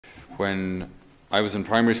When I was in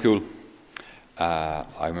primary school,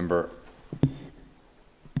 I remember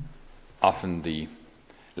often the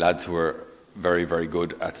lads who were very, very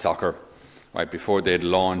good at soccer, right, before they'd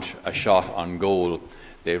launch a shot on goal,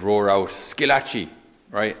 they'd roar out, "Skilacci,"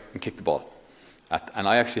 right, and kick the ball. And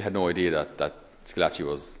I actually had no idea that Skilacci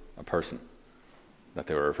was a person that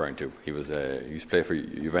they were referring to. He used to play for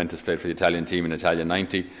Juventus, played for the Italian team in Italia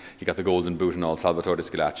 90. He got the golden boot and all, Salvatore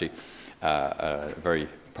Skilacci, a very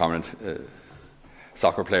prominent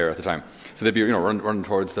soccer player at the time. So they'd be, running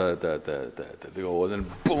towards the goal,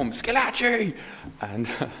 and boom, Skilacci, and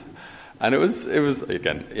it was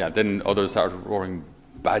again, yeah. Then others started roaring,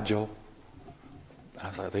 "Baggio," and I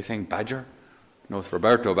was like, "Are they saying Badger?" No, it's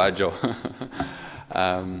Roberto Baggio.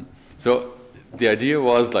 So the idea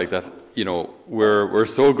was like that. We're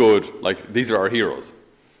so good. Like, these are our heroes.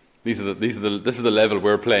 This is the level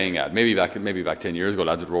we're playing at. Maybe back 10 years ago,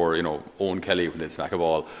 lads would roar, Owen Kelly when they'd smack a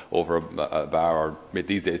ball over a bar, or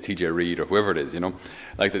these days TJ Reid or whoever it is.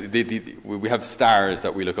 Like we have stars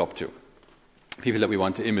that we look up to, people that we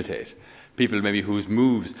want to imitate, people maybe whose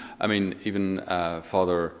moves. I mean, even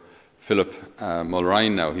Father Philip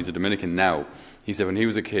Mulrine now, he's a Dominican now. He said when he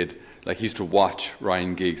was a kid, like, he used to watch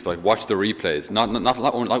Ryan Giggs, but like watch the replays,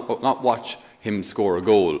 not watch him score a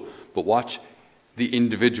goal, but watch the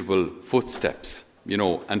individual footsteps,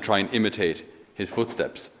 and try and imitate his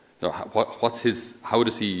footsteps. So what's his? How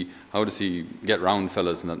does he get round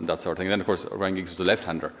fellas and that sort of thing? And then of course Ryan Giggs was a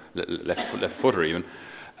left-hander, left footer even.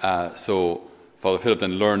 So Father Philip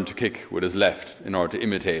then learned to kick with his left in order to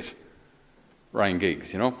imitate Ryan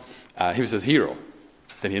Giggs. He was his hero.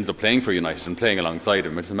 Then he ended up playing for United and playing alongside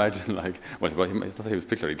him. Just imagine, it's not that he was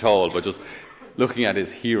particularly tall, but just looking at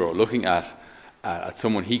his hero, looking at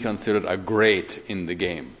someone he considered a great in the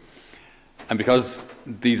game. And because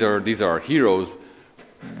these are heroes,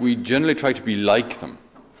 we generally try to be like them.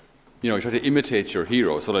 You try to imitate your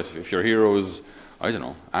hero. So that if your hero is, I don't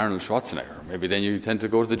know, Arnold Schwarzenegger, maybe then you tend to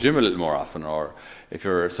go to the gym a little more often. Or if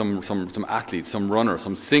you're some athlete, some runner,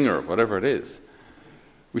 some singer, whatever it is,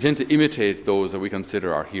 we tend to imitate those that we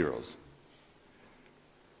consider our heroes.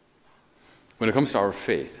 When it comes to our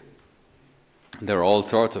faith, there are all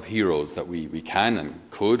sorts of heroes that we can and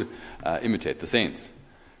could imitate. The saints,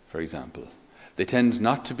 for example. They tend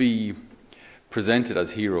not to be presented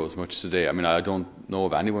as heroes much today. I mean, I don't know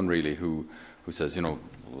of anyone really who says,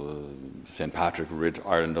 St. Patrick rid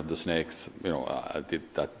Ireland of the snakes,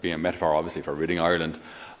 that being a metaphor obviously for ridding Ireland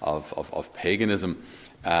of paganism.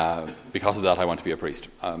 Because of that, I want to be a priest.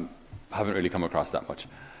 Haven't really come across that much,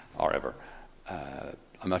 or ever.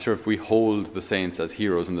 I'm not sure if we hold the saints as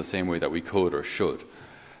heroes in the same way that we could or should.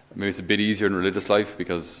 Maybe it's a bit easier in religious life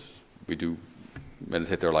because we do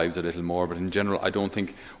meditate their lives a little more, but in general, I don't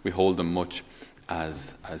think we hold them much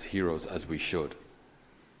as heroes as we should.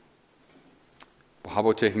 But how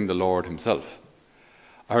about taking the Lord himself?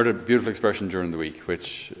 I heard a beautiful expression during the week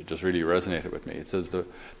which just really resonated with me. It says the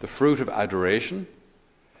fruit of adoration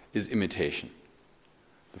is imitation.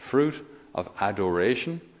 The fruit of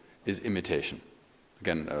adoration is imitation.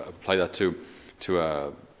 Again, apply that to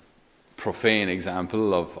a profane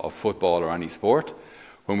example of football or any sport.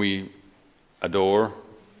 When we adore,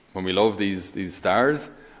 when we love these stars,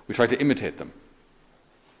 we try to imitate them.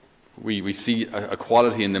 We see a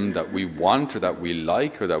quality in them that we want or that we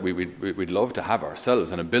like or that we'd love to have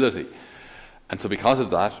ourselves, an ability. And so because of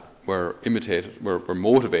that, we're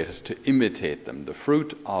motivated to imitate them. The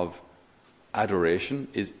fruit of adoration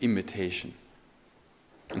is imitation.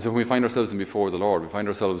 And so when we find ourselves before the Lord, we find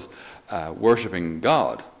ourselves worshipping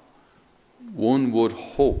God, one would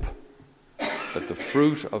hope that the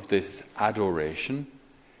fruit of this adoration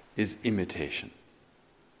is imitation.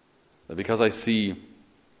 That because I see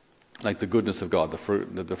like the goodness of God, the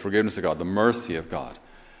forgiveness of God, the mercy of God,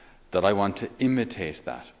 that I want to imitate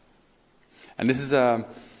that. And this is I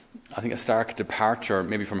think a stark departure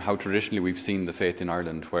maybe from how traditionally we've seen the faith in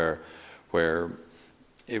Ireland, where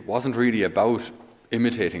it wasn't really about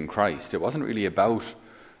imitating Christ. It wasn't really about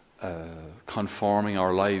conforming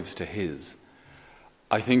our lives to his.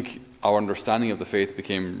 I think our understanding of the faith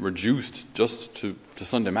became reduced just to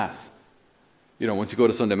Sunday Mass. Once you go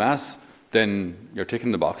to Sunday Mass, then you're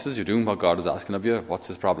ticking the boxes, you're doing what God is asking of you. What's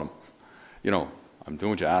his problem? I'm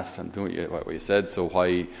doing what you asked, I'm doing what you said, so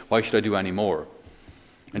why should I do any more?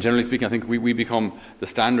 And generally speaking, I think we become the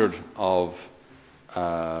standard of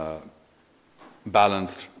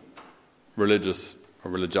balanced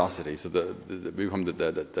religiosity. So we become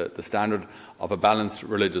the standard of a balanced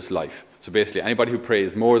religious life. So basically, anybody who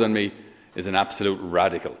prays more than me is an absolute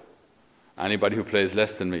radical. Anybody who prays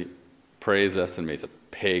less than me is a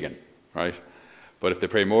pagan, right? But if they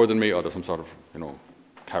pray more than me, or there's some sort of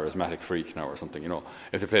charismatic freak now or something, you know.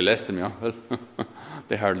 If they play less than me, well,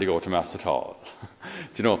 they hardly go to mass at all.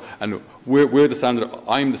 Do you know? And we're the standard.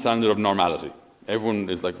 I'm the standard of normality. Everyone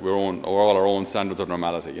is like we're all our own standards of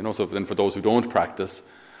normality, you know. So then, for those who don't practice,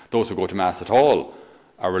 those who go to mass at all,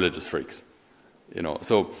 are religious freaks, you know.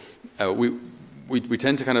 So we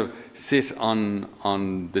tend to kind of sit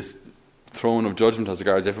on this throne of judgment as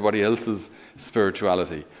regards everybody else's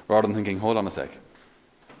spirituality, rather than thinking, hold on a sec,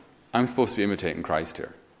 I'm supposed to be imitating Christ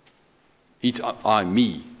here.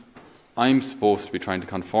 I'm supposed to be trying to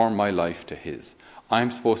conform my life to his. I'm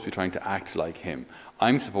supposed to be trying to act like him.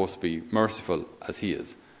 I'm supposed to be merciful as he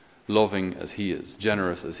is, loving as he is,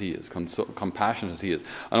 generous as he is, compassionate as he is.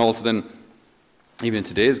 And also then, even in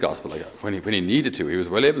today's gospel, like when he needed to, he was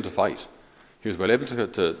well able to fight. He was well able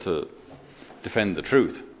to defend the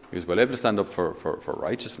truth. He was well able to stand up for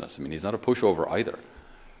righteousness. I mean, he's not a pushover either.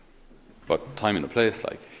 But time and a place,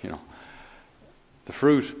 like, you know. The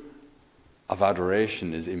fruit of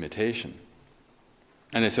adoration is imitation.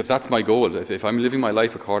 And if that's my goal, if I'm living my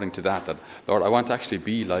life according to that, Lord, I want to actually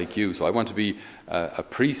be like you. So I want to be a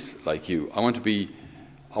priest like you. I want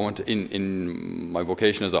to, in my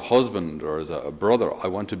vocation as a husband or as a brother, I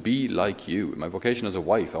want to be like you. In my vocation as a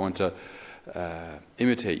wife, I want to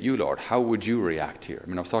imitate you, Lord. How would you react here? I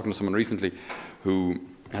mean, I was talking to someone recently who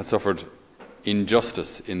had suffered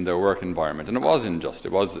injustice in their work environment, and it was unjust.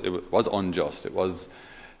 It was unjust. It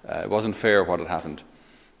wasn't fair what had happened,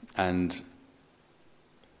 and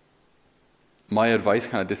my advice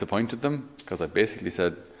kind of disappointed them, because I basically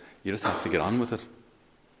said, you just have to get on with it.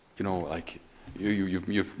 You know, like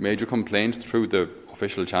you've made your complaint through the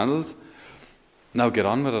official channels. Now get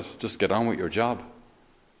on with it. Just get on with your job.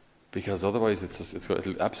 Because otherwise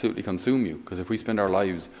it'll absolutely consume you. Because if we spend our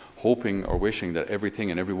lives hoping or wishing that everything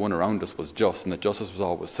and everyone around us was just and that justice was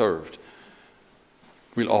always served,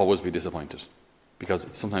 we'll always be disappointed. Because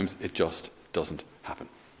sometimes it just doesn't happen.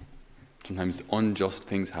 Sometimes unjust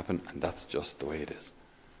things happen, and that's just the way it is.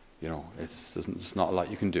 You know, it's not a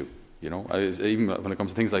lot you can do. You know, even when it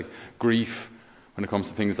comes to things like grief, when it comes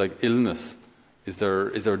to things like illness, is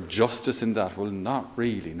there justice in that? Well, not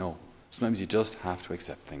really, no. Sometimes you just have to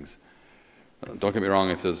accept things. Don't get me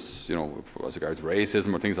wrong, if there's, you know, as regards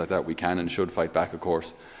racism or things like that, we can and should fight back, of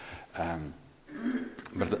course.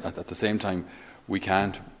 But at the same time, we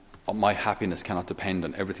can't, my happiness cannot depend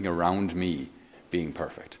on everything around me being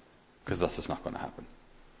perfect, because that's just not going to happen.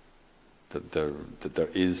 That there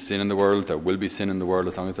is sin in the world, there will be sin in the world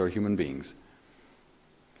as long as there are human beings.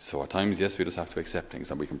 So at times, yes, we just have to accept things.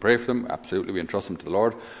 And we can pray for them, absolutely, we entrust them to the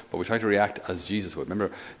Lord, but we try to react as Jesus would.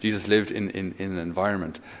 Remember, Jesus lived in an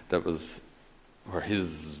environment that was where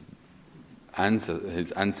his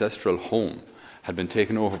ancestral home had been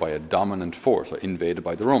taken over by a dominant force, or invaded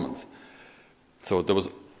by the Romans. So there was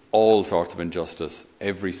all sorts of injustice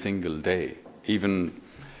every single day. Even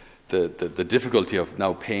the difficulty of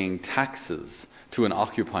now paying taxes to an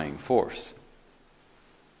occupying force.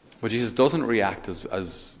 But Jesus doesn't react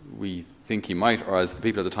as we think he might, or as the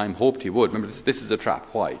people at the time hoped he would. Remember, this is a trap.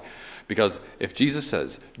 Why? Because if Jesus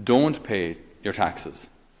says, don't pay your taxes,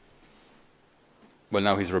 well,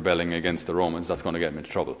 now he's rebelling against the Romans. That's going to get him into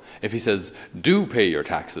trouble. If he says, do pay your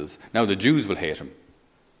taxes, now the Jews will hate him.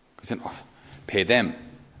 Because pay them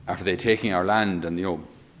after they taking our land, and, you know,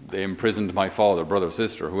 they imprisoned my father, brother,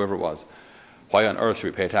 sister, whoever it was. Why on earth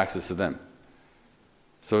should we pay taxes to them?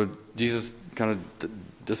 So Jesus kind of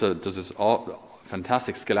does this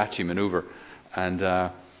fantastic Scalacci maneuver,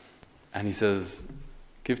 and he says,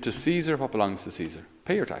 give to Caesar what belongs to Caesar.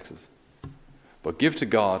 Pay your taxes. But give to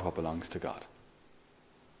God what belongs to God.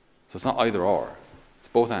 So it's not either or. It's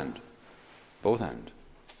both and. Both and.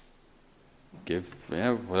 Give,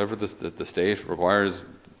 whatever the state requires,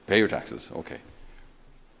 pay your taxes. Okay.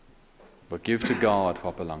 But give to God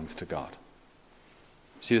what belongs to God.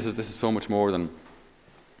 See, this is so much more than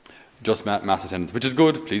just mass attendance, which is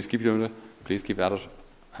good. Please keep doing it. Please keep at it.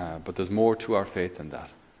 But there's more to our faith than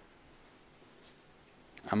that.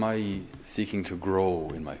 Am I seeking to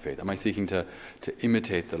grow in my faith? Am I seeking to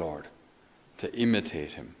imitate the Lord? To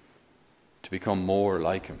imitate him? To become more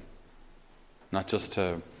like him? Not just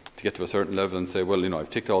to get to a certain level and say, well, you know, I've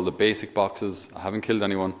ticked all the basic boxes. I haven't killed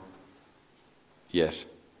anyone yet.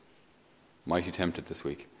 Mighty tempted this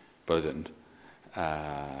week, but I didn't.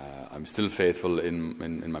 I'm still faithful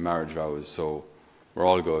in my marriage vows, so we're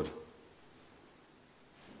all good.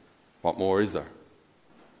 What more is there?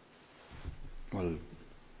 Well,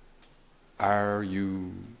 are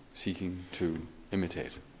you seeking to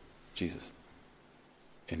imitate Jesus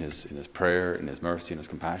in his prayer, in his mercy, in his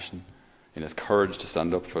compassion, in his courage to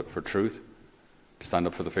stand up for truth, to stand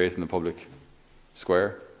up for the faith in the public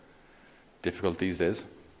square? Difficult these days.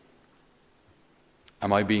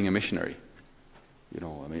 Am I being a missionary? You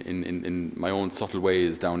know, I mean, in my own subtle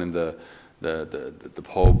ways, down in the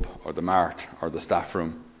pub or the mart or the staff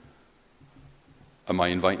room, am I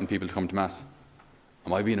inviting people to come to Mass?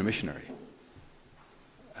 Am I being a missionary?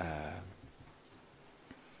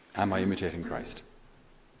 Am I imitating Christ?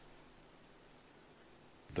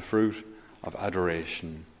 The fruit of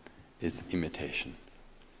adoration is imitation.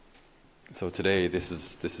 So today, this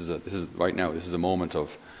is right now. This is a moment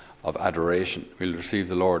of adoration. We'll receive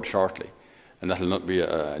the Lord shortly, and that'll not be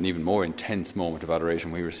an even more intense moment of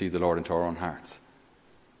adoration when we receive the Lord into our own hearts.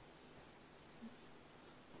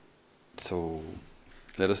 So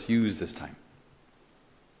let us use this time.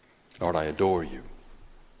 Lord, I adore you.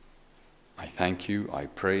 I thank you. I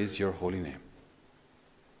praise your holy name.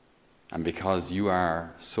 And because you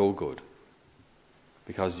are so good,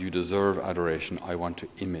 because you deserve adoration, I want to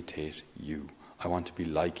imitate you. I want to be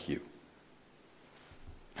like you.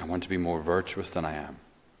 I want to be more virtuous than I am.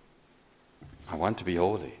 I want to be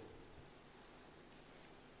holy.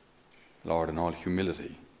 Lord, in all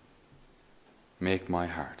humility, make my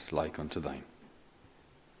heart like unto thine.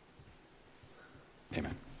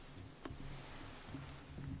 Amen.